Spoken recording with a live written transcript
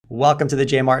Welcome to the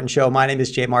Jay Martin Show. My name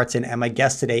is Jay Martin, and my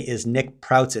guest today is Nick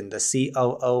Prouten, the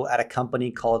COO at a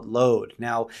company called Load.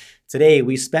 Now, today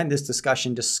we spent this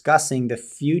discussion discussing the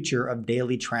future of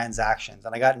daily transactions,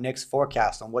 and I got Nick's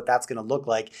forecast on what that's going to look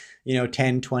like,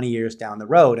 10, 20 years down the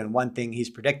road. And one thing he's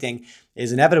predicting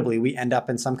is inevitably we end up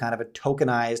in some kind of a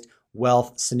tokenized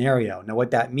wealth scenario. Now,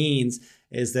 what that means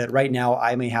is that right now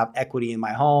I may have equity in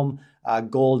my home,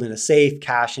 gold in a safe,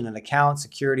 cash in an account,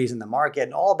 securities in the market,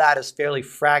 and all that is fairly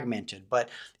fragmented. But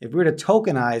if we were to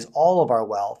tokenize all of our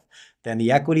wealth, then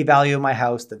the equity value of my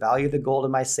house, the value of the gold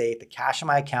in my safe, the cash in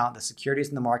my account, the securities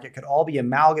in the market could all be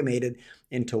amalgamated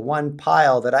into one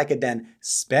pile that I could then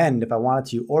spend if I wanted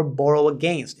to, or borrow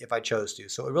against if I chose to.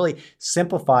 So it really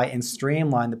simplify and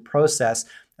streamline the process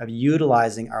of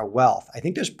utilizing our wealth. I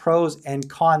think there's pros and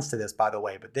cons to this, by the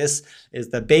way, but this is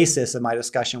the basis of my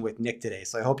discussion with Nick today.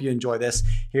 So I hope you enjoy this.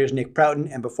 Here's Nick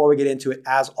Prouten. And before we get into it,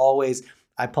 as always,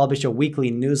 I publish a weekly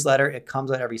newsletter. It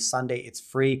comes out every Sunday. It's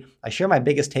free. I share my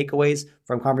biggest takeaways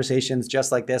from conversations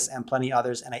just like this and plenty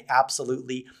others. And I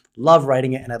absolutely love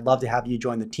writing it. And I'd love to have you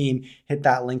join the team. Hit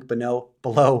that link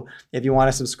below if you want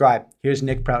to subscribe. Here's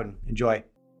Nick Prouten. Enjoy.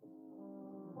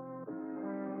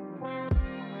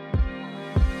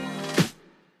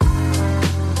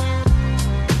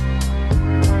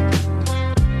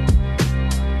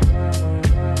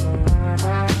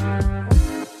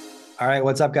 All right,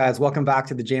 what's up, guys? Welcome back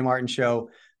to the Jay Martin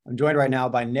Show. I'm joined right now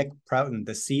by Nick Prouten,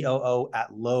 the COO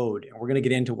at Load, and we're going to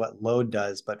get into what Load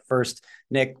does. But first,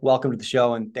 Nick, welcome to the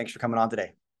show, and thanks for coming on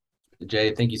today.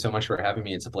 Jay, thank you so much for having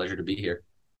me. It's a pleasure to be here.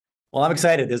 Well, I'm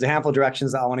excited. There's a handful of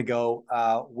directions that I want to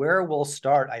go. Where we'll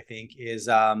start, I think, is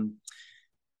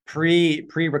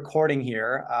pre-recording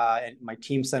here, and my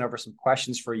team sent over some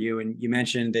questions for you, and you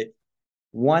mentioned that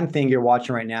one thing you're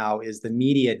watching right now is the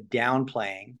media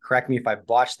downplaying, correct me if I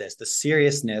botched this, the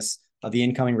seriousness of the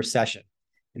incoming recession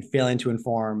and failing to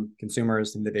inform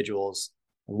consumers, individuals,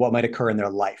 what might occur in their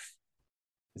life.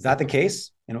 Is that the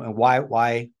case? And why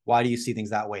do you see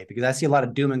things that way? Because I see a lot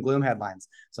of doom and gloom headlines.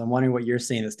 So I'm wondering what you're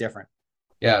seeing that's different.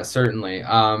 Yeah, certainly.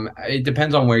 It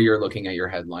depends on where you're looking at your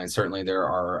headlines. Certainly, there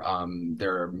are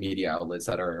media outlets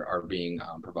that are being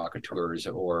provocateurs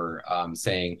or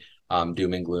saying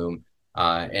doom and gloom.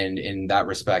 And in that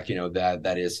respect,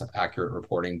 that is accurate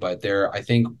reporting. But I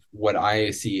think what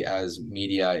I see as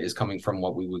media is coming from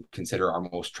what we would consider our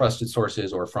most trusted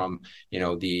sources, or from,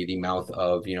 the mouth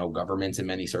of, governments in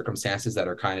many circumstances that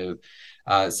are kind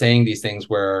of saying these things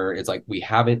where it's like, we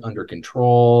have it under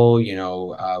control,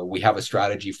 we have a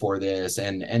strategy for this.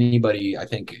 And anybody, I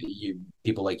think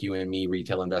people like you and me,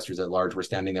 retail investors at large, we're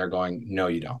standing there going, no,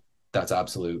 you don't. That's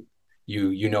absolute.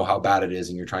 You know how bad it is,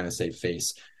 and you're trying to save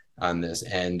face on this.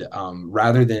 And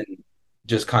rather than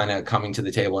just kind of coming to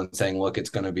the table and saying, look, it's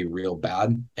going to be real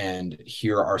bad, and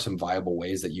here are some viable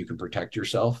ways that you can protect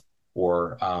yourself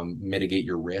or mitigate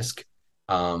your risk,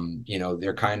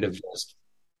 they're kind of just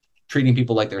treating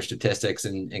people like they're statistics,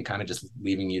 and kind of just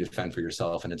leaving you to fend for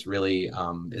yourself. And it's really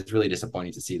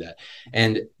disappointing to see that.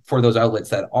 And for those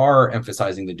outlets that are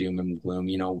emphasizing the doom and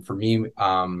gloom, for me,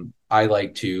 I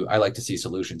like to see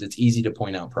solutions. It's easy to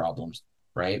point out problems,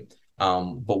 right?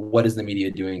 But what is the media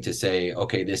doing to say,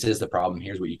 okay, this is the problem,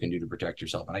 here's what you can do to protect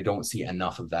yourself? And I don't see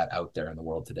enough of that out there in the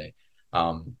world today.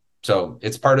 So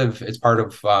it's part of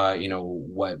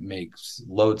what makes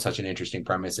Load such an interesting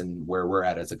premise, and where we're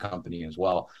at as a company as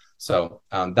well. So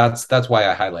that's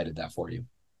why I highlighted that for you.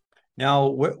 Now,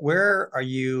 where are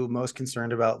you most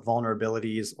concerned about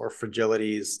vulnerabilities or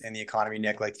fragilities in the economy,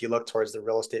 Nick? Like, do you look towards the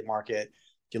real estate market?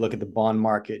 Do you look at the bond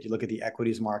market? Do you look at the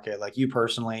equities market? Like, you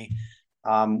personally,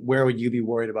 where would you be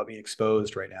worried about being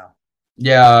exposed right now?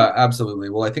 Yeah, absolutely.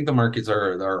 Well, I think the markets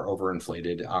are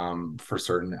overinflated, for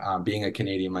certain. Being a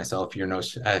Canadian myself, you're no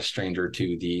stranger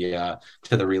to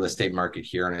the real estate market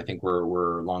here, and I think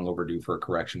we're long overdue for a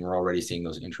correction. We're already seeing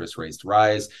those interest rates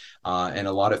rise, and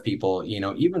a lot of people,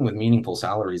 even with meaningful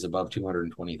salaries above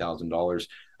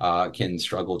 $220,000, can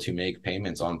struggle to make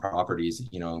payments on properties.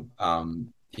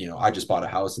 I just bought a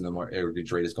house, and the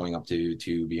mortgage rate is going up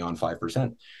to beyond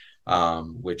 5%,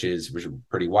 which is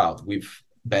pretty wild. We've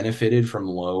benefited from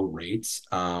low rates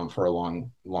for a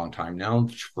long time now,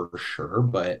 for sure.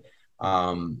 But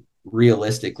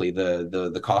realistically,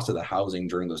 the cost of the housing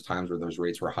during those times where those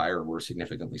rates were higher were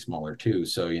significantly smaller too.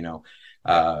 So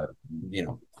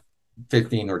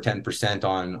 15 or 10%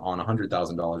 on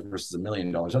 $100,000 versus $1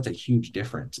 million, that's a huge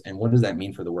difference. And what does that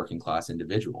mean for the working class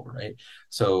individual, right?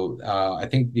 So I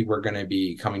think we're going to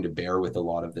be coming to bear with a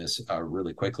lot of this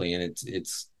really quickly, and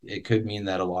it could mean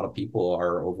that a lot of people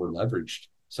are over leveraged.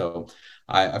 So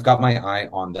I've got my eye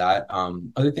on that.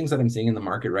 Other things that I'm seeing in the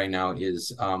market right now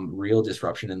is real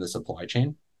disruption in the supply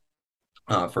chain.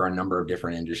 for a number of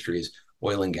different industries,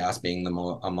 oil and gas being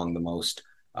among the most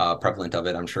prevalent of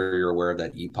it. I'm sure you're aware of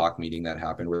that EPOC meeting that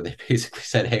happened where they basically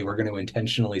said, hey, we're going to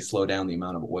intentionally slow down the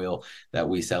amount of oil that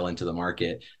we sell into the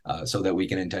market so that we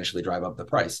can intentionally drive up the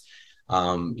price.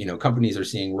 Companies are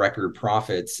seeing record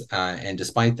profits, and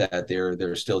despite that,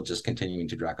 they're still just continuing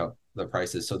to drag up the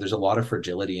prices. So there's a lot of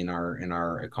fragility in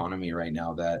our economy right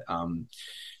now that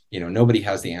nobody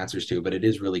has the answers to, but it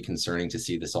is really concerning to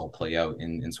see this all play out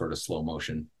in sort of slow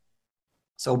motion.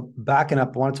 So backing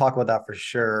up, I want to talk about that for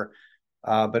sure.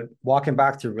 But walking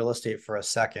back to real estate for a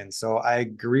second. So I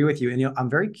agree with you. And I'm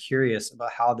very curious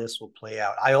about how this will play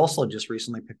out. I also just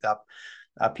recently picked up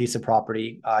a piece of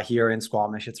property here in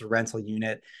Squamish. It's a rental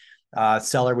unit.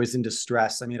 Seller was in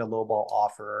distress. I made a lowball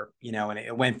offer, and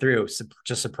it went through.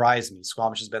 Just surprised me.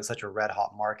 Squamish has been such a red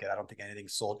hot market. I don't think anything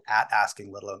sold at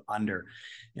asking, let alone under,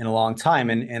 in a long time.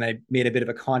 And I made a bit of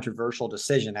a controversial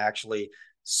decision. I actually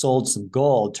sold some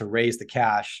gold to raise the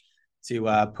cash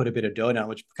to put a bit of dough down,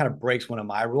 which kind of breaks one of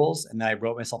my rules. And then I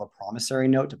wrote myself a promissory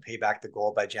note to pay back the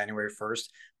gold by January 1st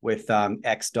with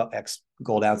X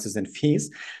gold ounces and fees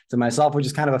to myself, which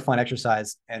is kind of a fun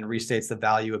exercise and restates the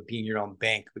value of being your own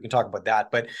bank. We can talk about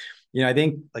that. But, I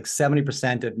think like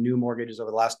 70% of new mortgages over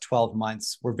the last 12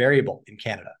 months were variable in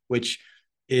Canada, which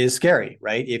is scary,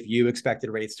 right? If you expected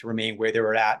rates to remain where they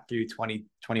were at through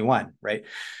 2021, right?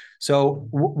 So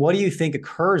what do you think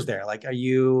occurs there? Like,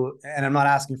 and I'm not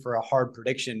asking for a hard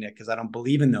prediction, Nick, because I don't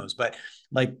believe in those, but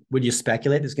like, would you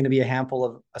speculate there's going to be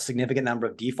a significant number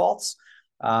of defaults,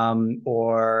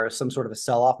 or some sort of a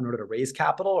sell-off in order to raise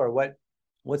capital, or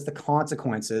what's the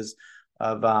consequences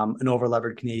of an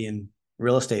over-levered Canadian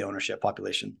real estate ownership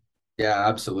population? Yeah,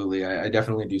 absolutely. I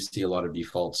definitely do see a lot of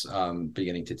defaults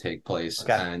beginning to take place,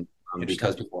 Okay, and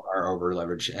because interesting. people are over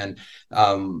leveraged. And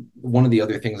one of the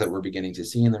other things that we're beginning to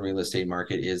see in the real estate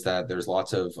market is that there's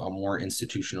lots of more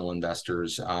institutional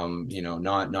investors,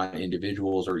 not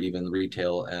individuals or even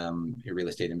retail real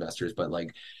estate investors, but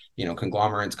like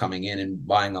conglomerates coming in and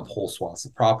buying up whole swaths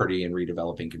of property and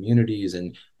redeveloping communities.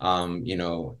 And I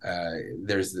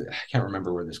can't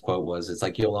remember where this quote was. It's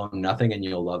like you'll own nothing and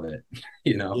you'll love it.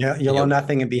 Yeah, And you'll own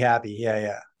nothing and be happy. Yeah,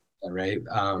 yeah, right.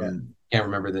 yeah. Can't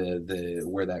remember the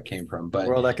where that came from, but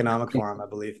World Economic Forum, I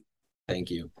believe. thank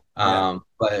you. Yeah,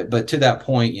 But to that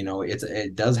point,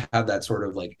 it does have that sort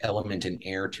of like element and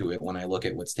air to it when I look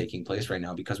at what's taking place right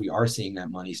now, because we are seeing that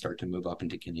money start to move up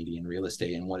into Canadian real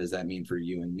estate. And what does that mean for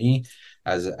you and me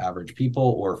as average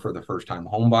people, or for the first time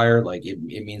home buyer? Like it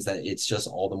means that it's just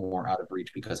all the more out of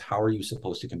reach, because how are you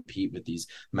supposed to compete with these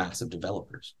massive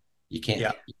developers? You can't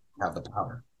yeah. have the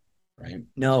power, right?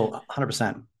 No,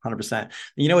 100%, 100%.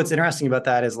 What's interesting about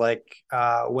that is like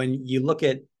when you look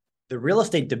at the real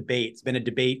estate debate, it's been a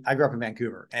debate. I grew up in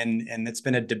Vancouver, and it's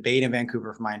been a debate in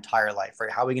Vancouver for my entire life, right?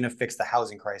 How are we going to fix the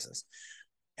housing crisis?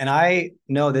 And I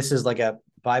know this is like a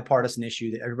bipartisan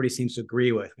issue that everybody seems to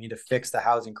agree with. We need to fix the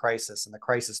housing crisis, and the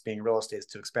crisis being real estate is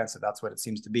too expensive. That's what it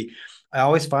seems to be. I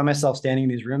always find myself standing in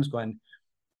these rooms going,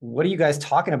 what are you guys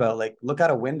talking about? Like, look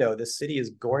out a window. This city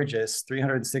is gorgeous,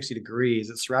 360 degrees.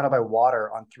 It's surrounded by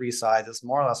water on three sides. It's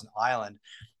more or less an island.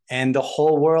 And the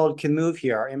whole world can move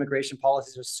here. Our immigration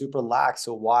policies are super lax.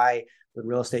 So why would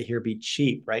real estate here be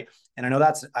cheap, right? And I know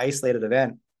that's an isolated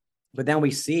event, but then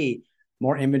we see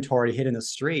more inventory hit in the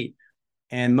street.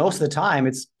 And most of the time,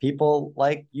 it's people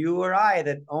like you or I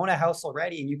that own a house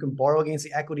already, and you can borrow against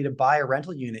the equity to buy a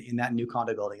rental unit in that new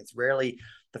condo building. It's rarely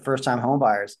the first time home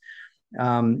buyers.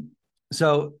 Um,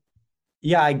 so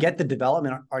yeah, I get the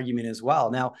development argument as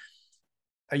well. Now,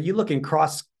 are you looking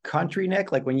cross country,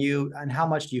 Nick? Like and how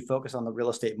much do you focus on the real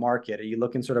estate market? Are you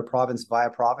looking sort of province via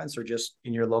province, or just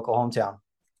in your local hometown?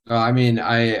 I mean,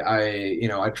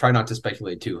 I try not to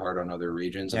speculate too hard on other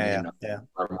regions. I Yeah, yeah, mean, yeah.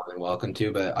 are more than welcome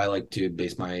to, but I like to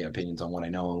base my opinions on what I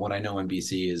know. And what I know in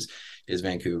BC is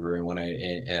Vancouver, and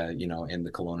in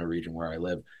the Kelowna region where I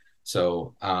live.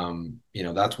 So,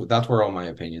 that's where all my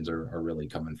opinions are really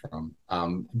coming from.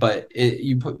 But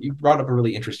you brought up a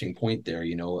really interesting point there.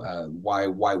 Why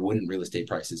wouldn't real estate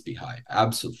prices be high?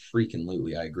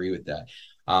 Absolutely, I agree with that.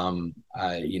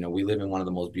 We live in one of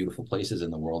the most beautiful places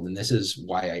in the world, and this is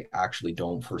why I actually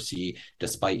don't foresee,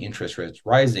 despite interest rates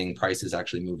rising, prices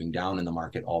actually moving down in the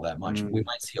market all that much. Mm, We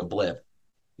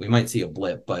might see a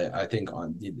blip, but I think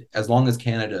as long as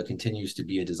Canada continues to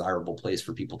be a desirable place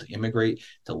for people to immigrate,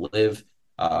 to live,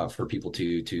 for people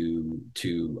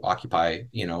to occupy,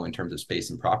 in terms of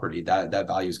space and property, that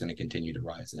value is going to continue to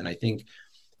rise. And I think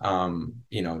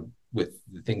with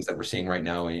the things that we're seeing right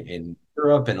now in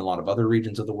Europe and a lot of other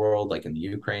regions of the world, like in the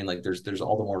Ukraine, like there's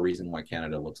all the more reason why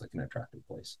Canada looks like an attractive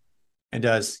place. It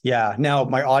does. Yeah. Now,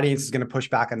 my audience is going to push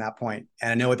back on that point,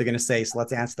 and I know what they're going to say. So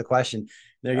let's answer the question.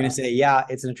 They're going to say, yeah,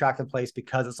 it's an attractive place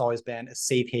because it's always been a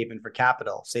safe haven for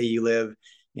capital. Say you live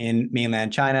in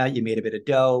mainland China, you made a bit of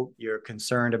dough, you're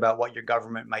concerned about what your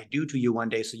government might do to you one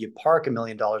day. So you park $1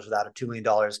 million of that or $2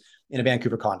 million in a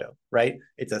Vancouver condo, right?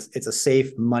 It's a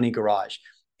safe money garage.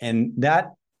 And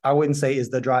that I wouldn't say is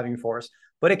the driving force,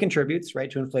 but it contributes,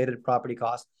 right, to inflated property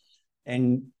costs.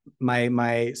 And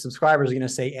my subscribers are going to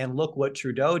say, and look what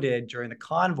Trudeau did during the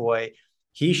convoy.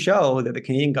 He showed that the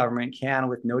Canadian government can,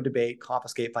 with no debate,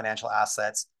 confiscate financial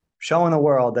assets, showing the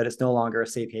world that it's no longer a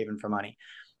safe haven for money.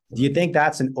 Do you think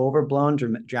that's an overblown,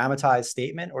 dramatized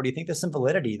statement, or do you think there's some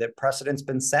validity that precedent's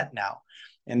been set now,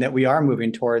 and that we are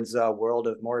moving towards a world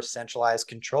of more centralized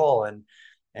control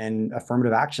and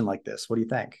affirmative action like this? What do you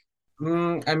think?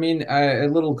 I mean, a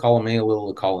little column A, a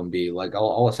little column B. Like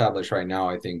I'll establish right now.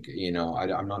 I think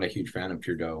I'm not a huge fan of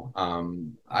Trudeau.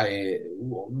 I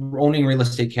owning real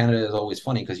estate Canada is always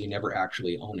funny because you never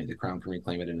actually own it. The Crown can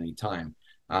reclaim it at any time.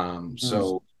 Mm.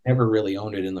 So never really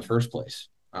owned it in the first place.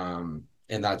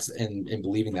 And that's and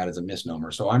believing that is a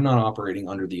misnomer. So I'm not operating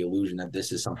under the illusion that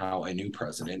this is somehow a new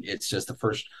president. It's just the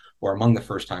first or among the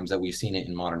first times that we've seen it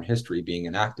in modern history being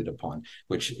enacted upon,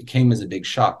 which came as a big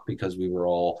shock because we were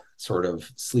all sort of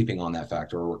sleeping on that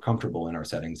fact or were comfortable in our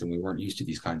settings and we weren't used to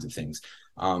these kinds of things.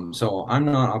 So I'm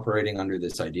not operating under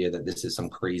this idea that this is some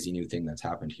crazy new thing that's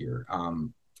happened here.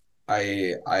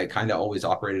 I kind of always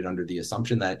operated under the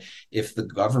assumption that if the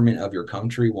government of your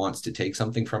country wants to take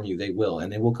something from you, they will,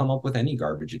 and they will come up with any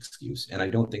garbage excuse. And I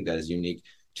don't think that is unique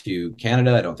to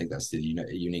Canada. I don't think that's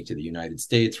unique to the United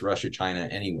States, Russia, China,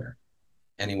 anywhere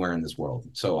in this world.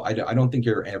 So I don't think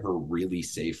you're ever really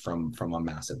safe from a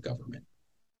massive government.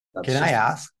 That's Can I just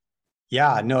ask?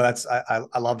 Yeah, no, that's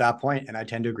I love that point, and I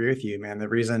tend to agree with you, man. The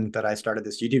reason that I started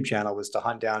this YouTube channel was to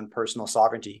hunt down personal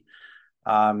sovereignty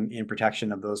in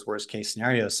protection of those worst case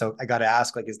scenarios. So I got to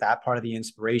ask, like, is that part of the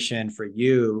inspiration for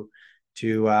you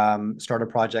to start a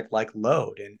project like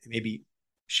Load and maybe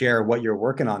share what you're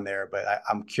working on there? But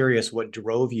I'm curious what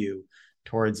drove you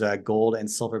towards gold and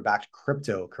silver backed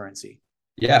cryptocurrency.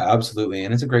 Yeah, absolutely.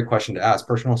 And it's a great question to ask.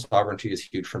 Personal sovereignty is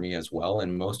huge for me as well.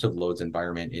 And most of Lode's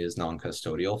environment is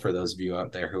non-custodial for those of you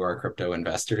out there who are crypto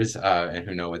investors and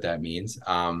who know what that means.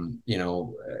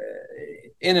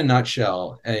 In a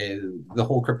nutshell, the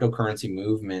whole cryptocurrency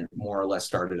movement more or less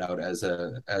started out as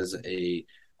a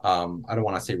I don't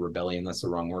want to say rebellion, that's the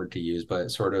wrong word to use, but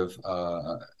sort of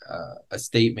a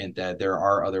statement that there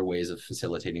are other ways of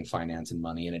facilitating finance and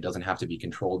money, and it doesn't have to be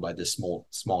controlled by this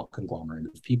small conglomerate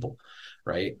of people,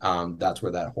 right? That's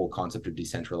where that whole concept of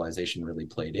decentralization really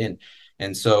played in.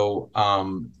 And so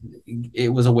it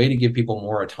was a way to give people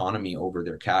more autonomy over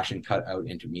their cash and cut out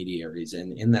intermediaries.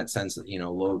 And in that sense,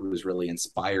 Load was really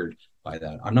inspired by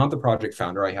that. I'm not the project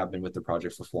founder. I have been with the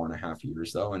project for 4.5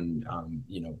 years, though, and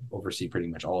oversee pretty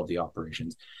much all of the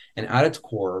operations. And at its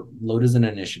core, Load is an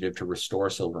initiative to restore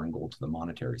silver and gold to the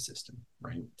monetary system,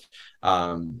 right?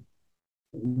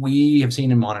 We have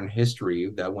seen in modern history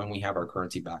that when we have our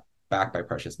currency backed by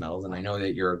precious metals, and I know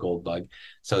that you're a gold bug,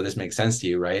 so this makes sense to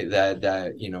you, right?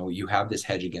 That you have this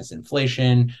hedge against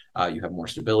inflation, you have more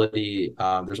stability.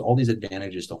 There's all these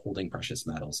advantages to holding precious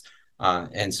metals.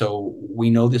 And so we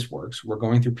know this works. We're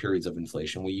going through periods of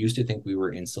inflation. We used to think we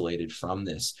were insulated from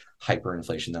this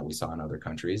hyperinflation that we saw in other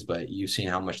countries, but you've seen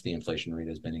how much the inflation rate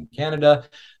has been in Canada,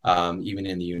 even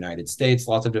in the United States.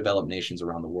 Lots of developed nations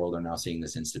around the world are now seeing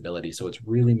this instability. So it's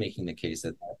really making the case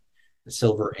that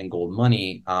silver and gold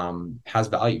money has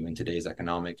value in today's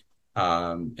economic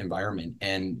environment,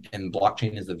 and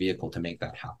blockchain is the vehicle to make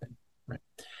that happen, right?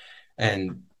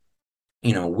 And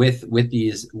with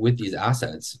these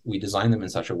assets, we design them in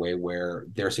such a way where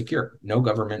they're secure. No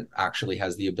government actually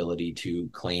has the ability to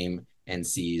claim and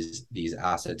seize these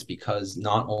assets, because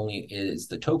not only is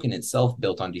the token itself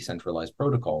built on decentralized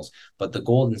protocols, but the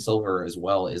gold and silver as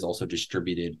well is also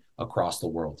distributed across the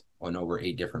world on over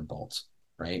 8 different vaults,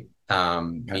 right?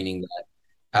 Meaning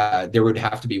that there would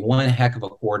have to be one heck of a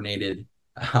coordinated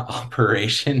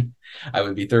operation. I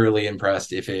would be thoroughly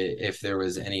impressed if there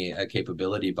was any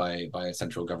capability by a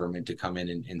central government to come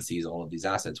in and seize all of these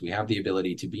assets. We have the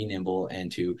ability to be nimble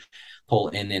and to pull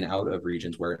in and out of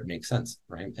regions where it makes sense,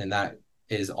 right? And that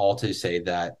is all to say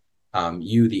that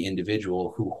you, the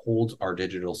individual who holds our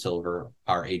digital silver,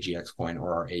 our AGX coin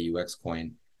or our AUX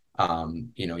coin,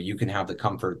 you can have the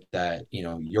comfort that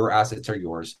your assets are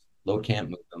yours. Load can't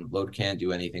move them. Load can't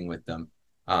do anything with them.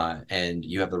 And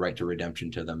you have the right to redemption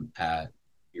to them at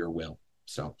your will.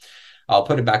 So I'll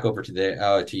put it back over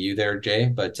to you there, Jay.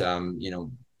 But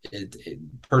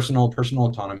personal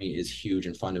autonomy is huge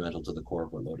and fundamental to the core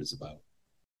of what Load is about.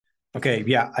 Okay,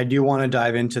 yeah, I do want to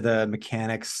dive into the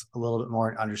mechanics a little bit more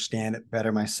and understand it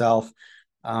better myself.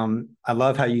 I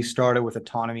love how you started with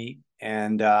autonomy,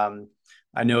 and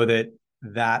I know that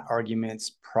that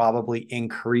argument's probably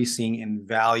increasing in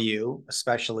value,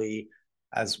 especially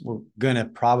as we're going to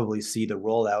probably see the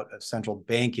rollout of central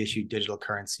bank issued digital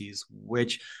currencies,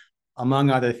 which, among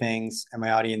other things, and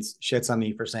my audience shits on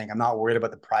me for saying I'm not worried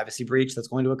about the privacy breach that's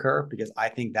going to occur because I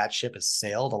think that ship has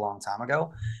sailed a long time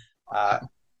ago. Uh,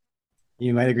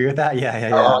 you might agree with that. Yeah, yeah,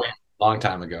 yeah. Oh, yeah. Long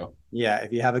time ago. Yeah,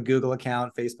 if you have a Google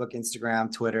account, Facebook,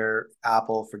 Instagram, Twitter,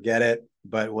 Apple, forget it.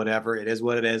 But whatever, it is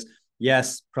what it is.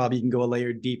 Yes, probably you can go a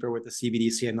layer deeper with the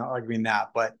CBDC. I'm not arguing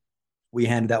that, but we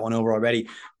handed that one over already.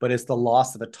 But it's the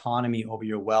loss of autonomy over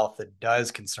your wealth that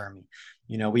does concern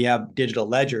me. We have digital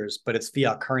ledgers, but it's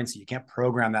fiat currency. You can't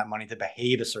program that money to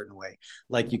behave a certain way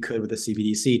like you could with a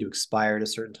CBDC to expire at a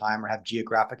certain time or have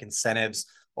geographic incentives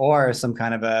or some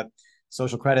kind of a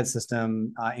social credit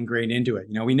system ingrained into it.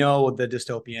 We know the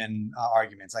dystopian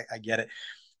arguments. I get it.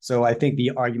 So I think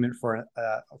the argument for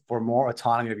more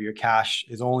autonomy of your cash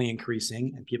is only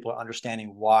increasing, and people are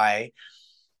understanding why.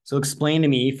 So explain to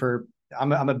me for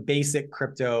I'm a basic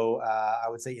crypto, I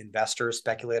would say investor,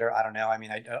 speculator. I don't know. I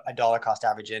mean, I dollar cost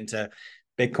average into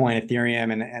Bitcoin,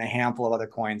 Ethereum, and a handful of other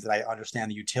coins that I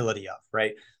understand the utility of,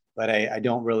 right? But I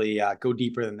don't really go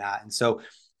deeper than that. And so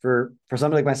for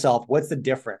somebody like myself, what's the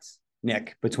difference,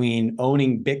 Nick, between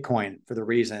owning Bitcoin for the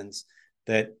reasons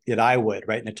that I would,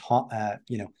 right?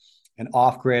 An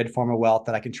off-grid form of wealth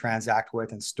that I can transact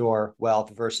with and store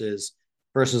wealth versus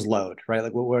load, right?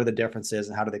 Like what are the differences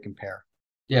and how do they compare?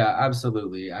 Yeah,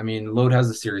 absolutely. I mean, Load has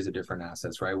a series of different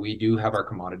assets, right? We do have our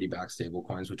commodity-backed stable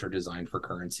coins, which are designed for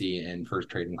currency and for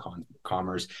trade and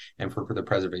commerce and for the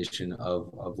preservation of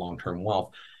long-term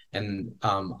wealth. And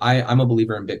I'm a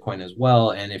believer in Bitcoin as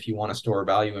well. And if you want to store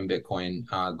value in Bitcoin,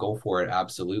 go for it,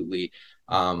 absolutely.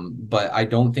 But I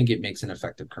don't think it makes an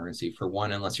effective currency. For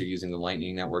one, unless you're using the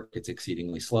Lightning Network, it's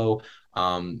exceedingly slow.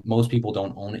 Most people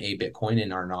don't own a Bitcoin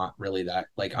and are not really that,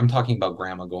 like, I'm talking about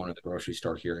grandma going to the grocery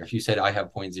store here. If you said I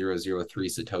have 0.003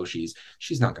 Satoshis,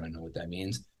 she's not going to know what that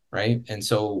means. Right. And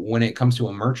so when it comes to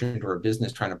a merchant or a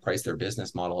business trying to price their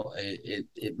business model,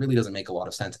 it really doesn't make a lot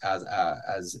of sense as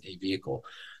a vehicle.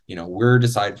 We're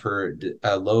designed for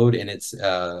Load, and its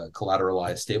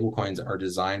collateralized stablecoins are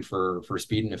designed for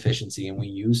speed and efficiency, and we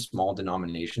use small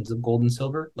denominations of gold and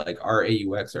silver. Like our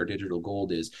AUX, our digital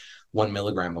gold, is 1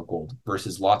 milligram of gold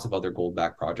versus lots of other gold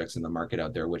backed projects in the market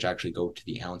out there, which actually go to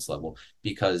the ounce level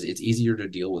because it's easier to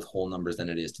deal with whole numbers than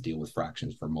it is to deal with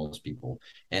fractions for most people.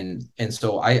 And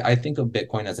so I think of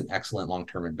Bitcoin as an excellent long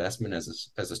term investment as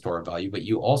a store of value, but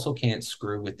you also can't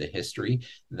screw with the history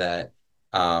that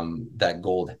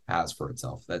gold has for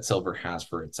itself, that silver has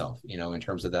for itself, in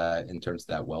terms of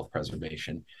that wealth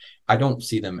preservation. I don't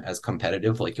see them as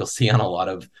competitive like you'll see on a lot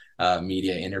of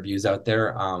media interviews out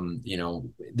there.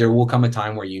 There will come a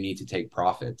time where you need to take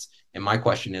profits. And my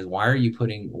question is, why are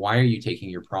you taking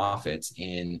your profits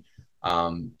in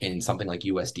something like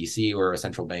USDC or a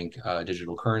central bank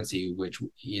digital currency, which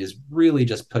is really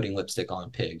just putting lipstick on a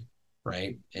pig,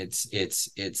 right? It's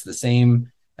the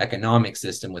same economic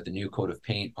system with a new coat of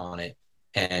paint on it,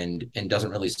 and doesn't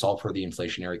really solve for the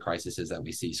inflationary crises that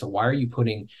we see. So why are you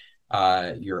putting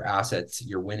your assets,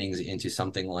 your winnings into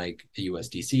something like the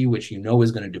USDC, which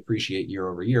is going to depreciate year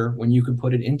over year, when you could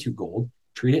put it into gold,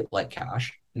 treat it like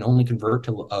cash, and only convert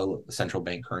to a central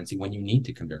bank currency when you need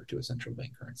to convert to a central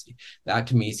bank currency? That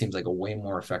to me seems like a way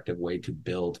more effective way to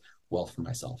build wealth for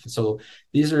myself. So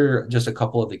these are just a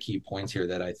couple of the key points here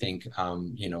that I think,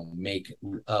 make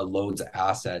Load's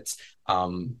assets,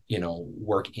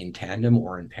 work in tandem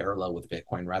or in parallel with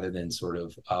Bitcoin rather than sort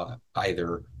of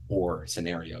either or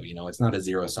scenario. It's not a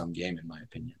zero sum game, in my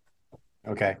opinion.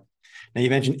 Okay. Now you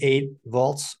mentioned 8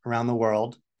 vaults around the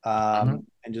world, Mm-hmm.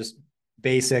 and just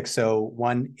basic. So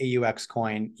one AUX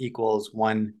coin equals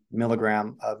 1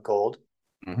 milligram of gold,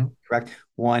 Mm-hmm. correct?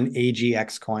 One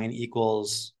AGX coin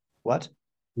equals what?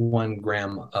 1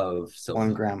 gram of One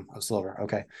silver. gram of silver.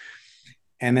 Okay.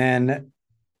 And then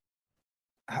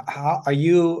how are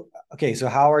you? Okay, so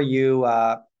how are you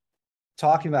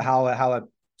talking about how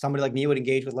somebody like me would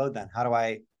engage with Load? Then how do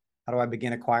I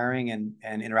begin acquiring and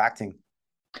interacting?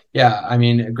 Yeah, I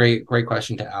mean, great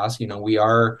question to ask. We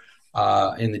are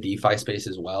in the DeFi space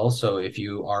as well. So if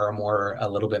you are a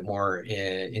little bit more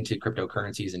into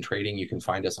cryptocurrencies and trading, you can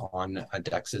find us on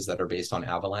dexes that are based on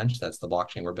Avalanche. That's the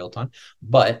blockchain we're built on.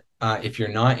 But if you're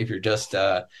not, if you're just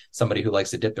somebody who likes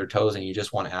to dip their toes and you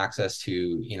just want access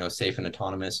to, safe and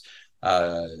autonomous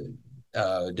uh,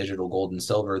 digital gold and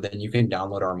silver, then you can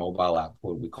download our mobile app,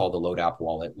 what we call the Load app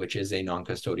wallet, which is a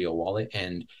non-custodial wallet.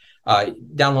 And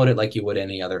Download it like you would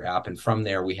any other app, and from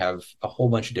there we have a whole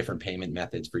bunch of different payment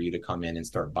methods for you to come in and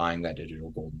start buying that digital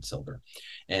gold and silver.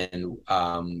 And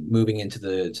moving into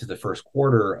the first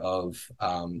quarter of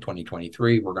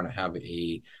 2023, we're going to have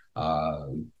a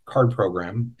card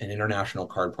program, an international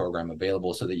card program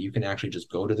available, so that you can actually just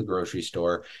go to the grocery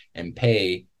store and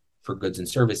pay for goods and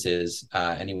services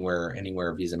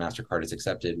anywhere Visa Mastercard is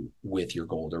accepted with your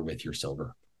gold or with your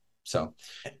silver. So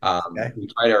Okay. we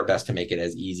tried our best to make it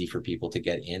as easy for people to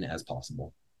get in as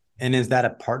possible. And is that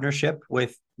a partnership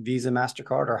with Visa,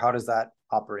 MasterCard, or how does that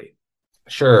operate?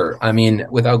 Sure. I mean,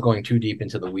 without going too deep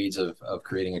into the weeds of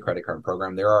creating a credit card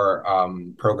program, there are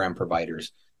program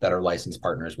providers that are licensed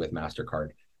partners with MasterCard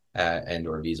and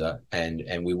or Visa, and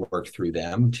we work through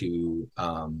them to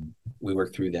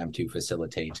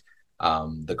facilitate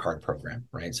the card program,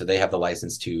 right? So they have the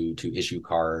license to issue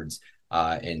cards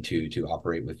and to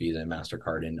operate with Visa and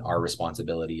Mastercard, and our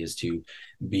responsibility is to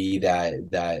be that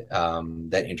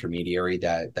intermediary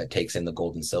that takes in the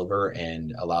gold and silver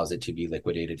and allows it to be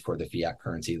liquidated for the fiat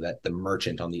currency that the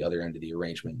merchant on the other end of the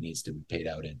arrangement needs to be paid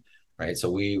out in, right? So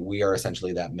we are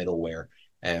essentially that middleware,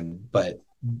 and but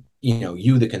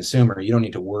you the consumer, you don't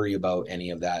need to worry about any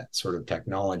of that sort of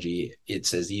technology.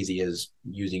 It's as easy as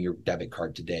using your debit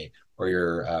card today or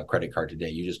your credit card today.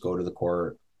 You just go to the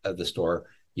core of the store,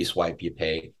 you swipe, you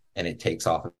pay, and it takes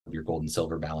off of your gold and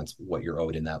silver balance what you're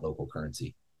owed in that local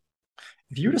currency.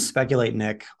 If you were to speculate,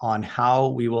 Nick, on how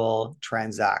we will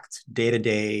transact day to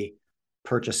day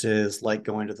purchases like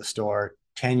going to the store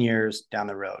 10 years down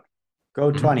the road,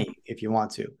 go Mm-hmm. 20 if you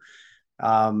want to,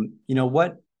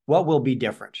 what will be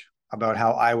different about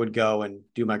how I would go and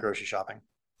do my grocery shopping?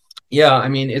 Yeah, I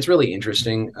mean, it's really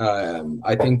interesting.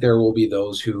 I think there will be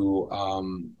those who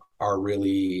are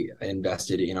really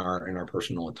invested in our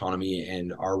personal autonomy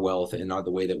and our wealth, and not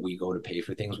the way that we go to pay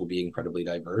for things will be incredibly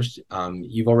diverse.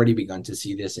 You've already begun to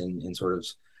see this in sort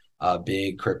of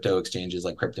big crypto exchanges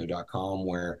like crypto.com,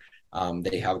 where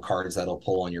they have cards that'll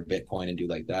pull on your Bitcoin and do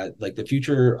like that. Like the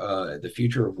future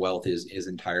of wealth is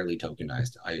entirely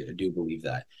tokenized. I do believe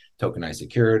that tokenized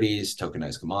securities,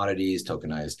 tokenized commodities,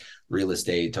 tokenized real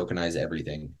estate, tokenized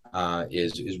everything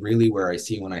is really where I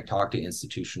see when I talk to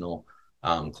institutional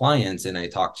clients and I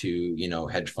talk to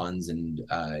hedge funds and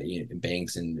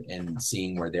banks and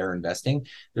seeing where they're investing.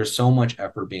 There's so much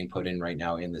effort being put in right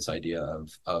now in this idea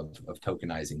of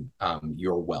tokenizing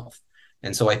your wealth.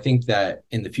 And so I think that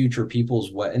in the future,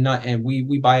 people's what and not and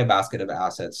we buy a basket of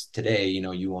assets today.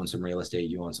 You own some real estate,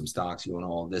 you own some stocks, you own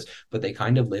all of this, but they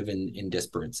kind of live in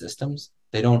disparate systems.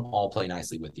 They don't all play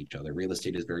nicely with each other. Real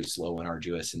estate is very slow and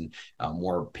arduous and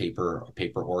more paper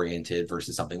oriented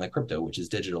versus something like crypto, which is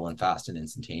digital and fast and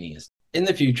instantaneous. In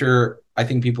the future, I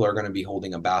think people are going to be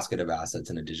holding a basket of assets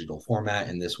in a digital format,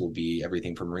 and this will be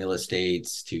everything from real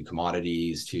estates to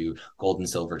commodities to gold and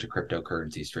silver to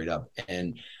cryptocurrency straight up.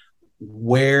 And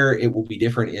where it will be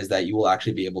different is that you will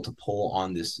actually be able to pull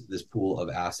on this pool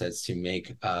of assets to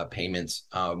make payments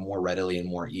more readily and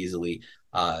more easily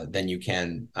than you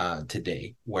can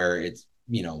today, where it's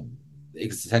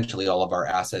essentially all of our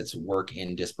assets work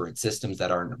in disparate systems that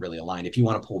aren't really aligned. If you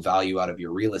want to pull value out of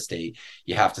your real estate,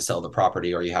 you have to sell the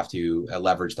property or you have to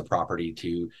leverage the property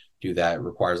to do that. It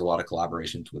requires a lot of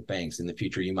collaborations with banks. In the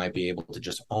future, you might be able to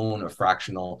just own a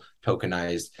fractional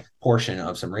tokenized portion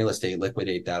of some real estate,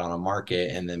 liquidate that on a market,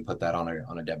 and then put that on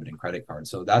a debit and credit card.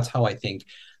 So that's how I think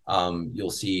you'll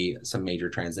see some major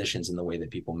transitions in the way that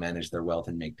people manage their wealth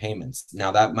and make payments. Now,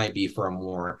 that might be for a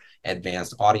more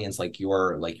advanced audience like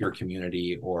your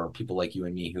community, or people like you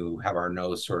and me who have our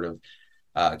nose sort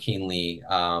of keenly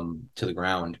to the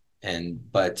ground.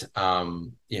 But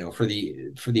for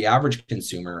the average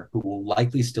consumer who will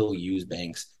likely still use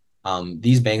banks,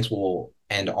 these banks will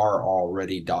and are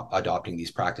already adopting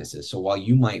these practices. So while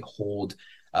you might hold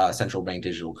central bank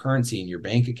digital currency in your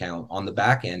bank account, on the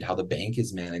back end, how the bank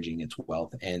is managing its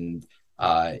wealth and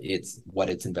it's what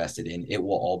it's invested in, it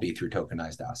will all be through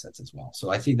tokenized assets as well.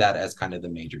 So I see that as kind of the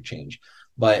major change.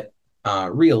 But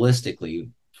realistically,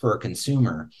 for a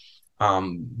consumer,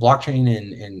 blockchain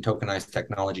and tokenized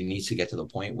technology needs to get to the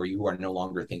point where you are no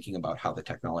longer thinking about how the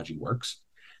technology works.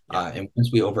 Yeah. And once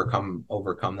we overcome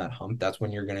that hump, that's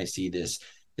when you're going to see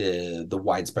the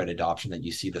widespread adoption that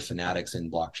you see the fanatics in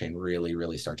blockchain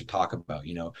really start to talk about.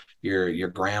 Your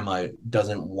grandma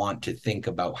doesn't want to think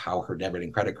about how her debit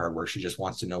and credit card works. She just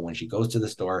wants to know when she goes to the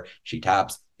store, she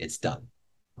taps, it's done.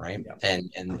 Right. Yeah.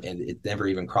 And it never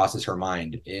even crosses her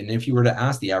mind. And if you were to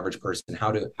ask the average person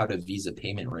how do Visa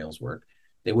payment rails work,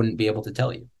 they wouldn't be able to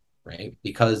tell you, right?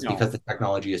 Because No. the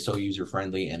technology is so user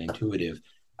friendly and intuitive.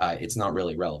 it's not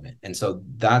really relevant. And so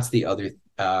that's the other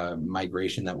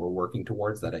migration that we're working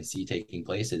towards that I see taking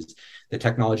place is the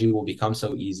technology will become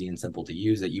so easy and simple to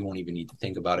use that you won't even need to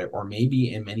think about it, or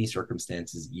maybe in many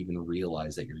circumstances even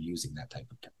realize that you're using that type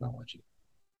of technology.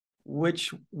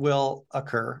 Which will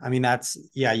occur. I mean, that's,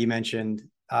 yeah, you mentioned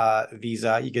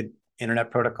Visa, you could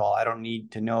internet protocol. I don't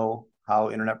need to know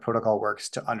how internet protocol works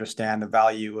to understand the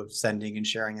value of sending and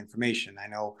sharing information.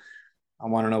 I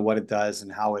want to know what it does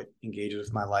and how it engages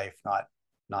with my life, not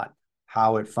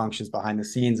how it functions behind the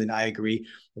scenes. And I agree,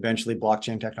 eventually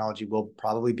blockchain technology will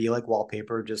probably be like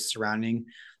wallpaper, just surrounding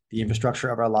the infrastructure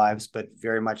of our lives, but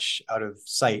very much out of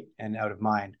sight and out of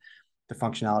mind, the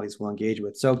functionalities we'll engage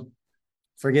with. So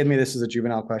forgive me, this is a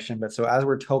juvenile question, but so as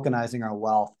we're tokenizing our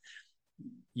wealth,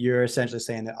 you're essentially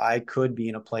saying that I could be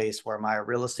in a place where my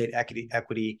real estate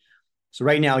equity. So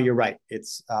right now, you're right.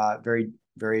 It's very,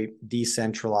 very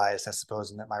decentralized, I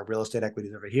suppose, in that my real estate equity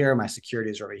is over here, my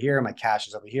securities are over here, my cash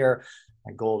is over here,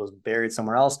 my gold is buried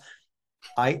somewhere else.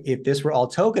 If this were all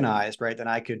tokenized, right, then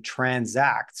I could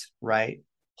transact, right,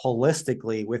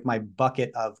 holistically with my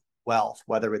bucket of wealth,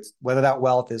 whether that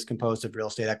wealth is composed of real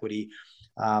estate equity,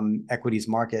 equities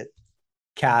market,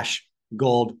 cash,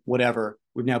 gold, whatever.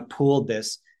 We've now pooled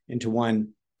this into one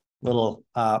little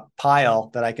pile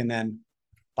that I can then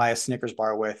buy a Snickers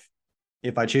bar with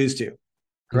if I choose to.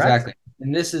 Correct? Exactly.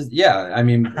 And this is, yeah, I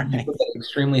mean, you Right. put that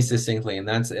extremely succinctly, and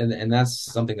that's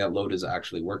something that Load is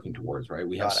actually working towards, right?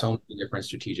 We have Got it. so many different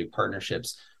strategic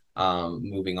partnerships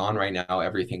moving on right now,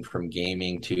 everything from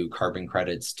gaming to carbon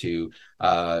credits to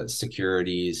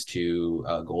securities to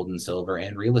gold and silver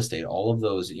and real estate, all of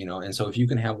those, and so if you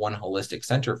can have one holistic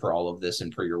center for all of this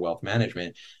and for your wealth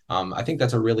management, I think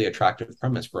that's a really attractive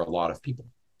premise for a lot of people,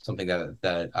 something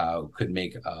that could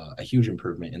make a huge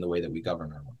improvement in the way that we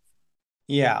govern our wealth.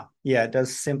 Yeah, yeah, it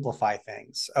does simplify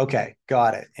things. Okay,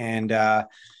 got it. And I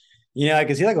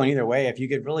can see that going either way. If you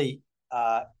could really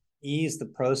ease the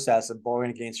process of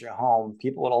borrowing against your home,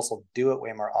 people would also do it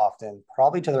way more often,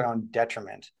 probably to their own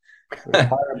detriment.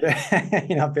 Require a bit,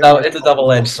 a bit So more it's a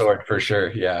double-edged self-control. sword for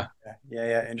sure. Yeah.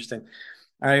 Yeah, interesting.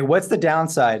 All right, what's the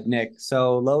downside, Nick?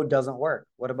 So load doesn't work.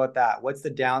 What about that? What's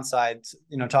the downside?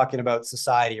 Talking about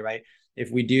society, right?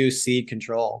 If we do cede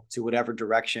control to whatever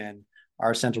direction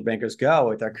our central bankers go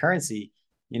with our currency,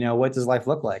 what does life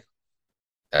look like?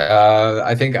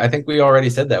 I think we already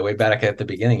said that way back at the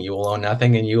beginning. You will own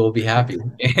nothing and you will be happy.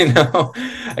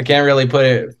 I can't really put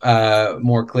it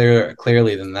more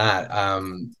clearly than that.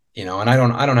 And I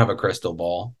don't have a crystal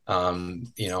ball.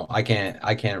 I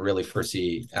can't really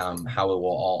foresee how it will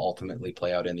all ultimately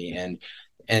play out in the end.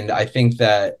 And I think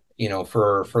that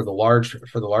for the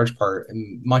large part,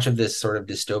 much of this sort of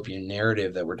dystopian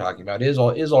narrative that we're talking about is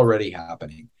already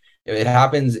happening. It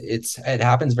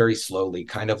happens very slowly,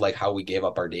 kind of like how we gave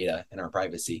up our data and our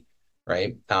privacy,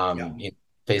 right? Yeah, great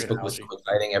Facebook was so analogy.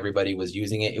 exciting, everybody was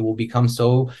using it. It will become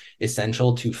so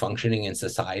essential to functioning in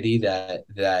society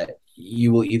that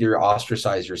you will either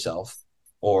ostracize yourself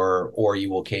or you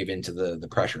will cave into the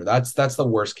pressure. That's the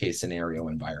worst case scenario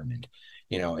environment.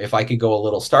 If I could go a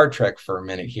little Star Trek for a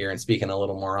minute here and speak in a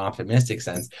little more optimistic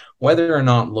sense, whether or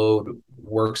not Load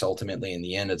works ultimately in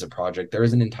the end as a project, there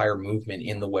is an entire movement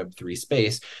in the Web3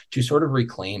 space to sort of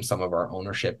reclaim some of our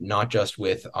ownership, not just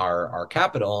with our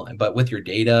capital, but with your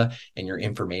data and your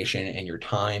information and your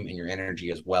time and your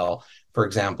energy as well. For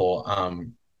example,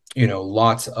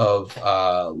 lots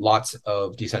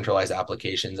of decentralized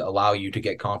applications allow you to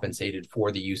get compensated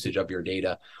for the usage of your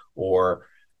data, or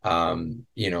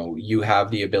you have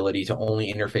the ability to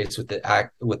only interface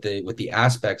with the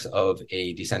aspects of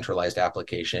a decentralized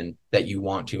application that you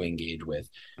want to engage with,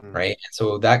 Mm. right? And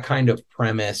so that kind of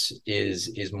premise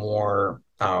is more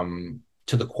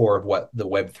to the core of what the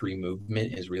Web3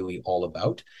 movement is really all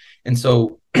about. And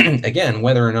so again,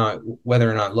 whether or not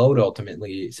Load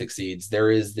ultimately succeeds, there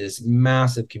is this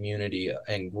massive community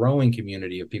and growing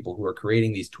community of people who are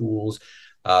creating these tools,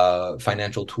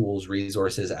 financial tools,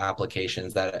 resources,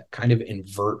 applications that kind of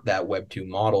invert that Web2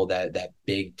 model, that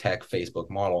big tech Facebook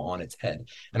model on its head.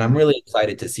 And I'm Mm. really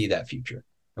excited to see that future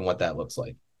and what that looks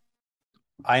like.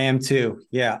 I am too.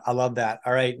 Yeah, I love that.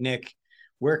 All right, Nick,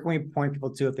 where can we point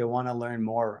people to if they want to learn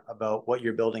more about what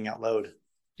you're building at Load?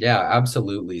 Yeah,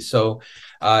 absolutely. So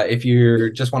if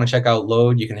you just want to check out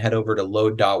Load, you can head over to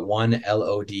load.one,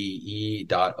 LODE.ONE.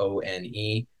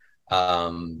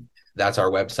 That's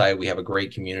our website. We have a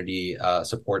great community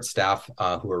support staff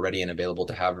who are ready and available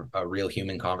to have a real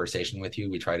human conversation with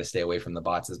you. We try to stay away from the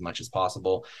bots as much as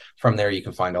possible. From there, you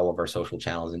can find all of our social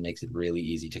channels and makes it really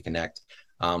easy to connect.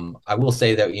 I will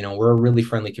say that, we're a really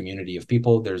friendly community of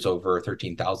people. There's over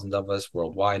 13,000 of us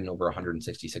worldwide in over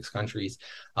 166 countries.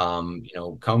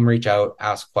 Come reach out,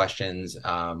 ask questions,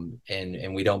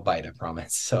 and we don't bite, I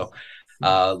promise. So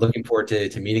looking forward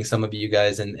to meeting some of you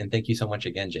guys. And thank you so much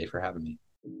again, Jay, for having me.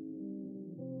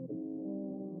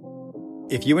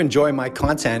 If you enjoy my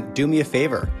content, do me a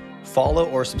favor. Follow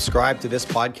or subscribe to this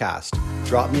podcast.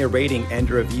 Drop me a rating and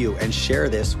a review and share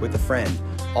this with a friend.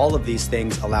 All of these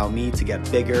things allow me to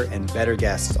get bigger and better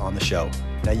guests on the show.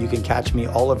 Now you can catch me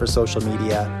all over social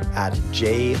media at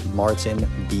jmartinbc.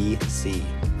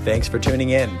 Thanks for tuning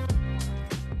in.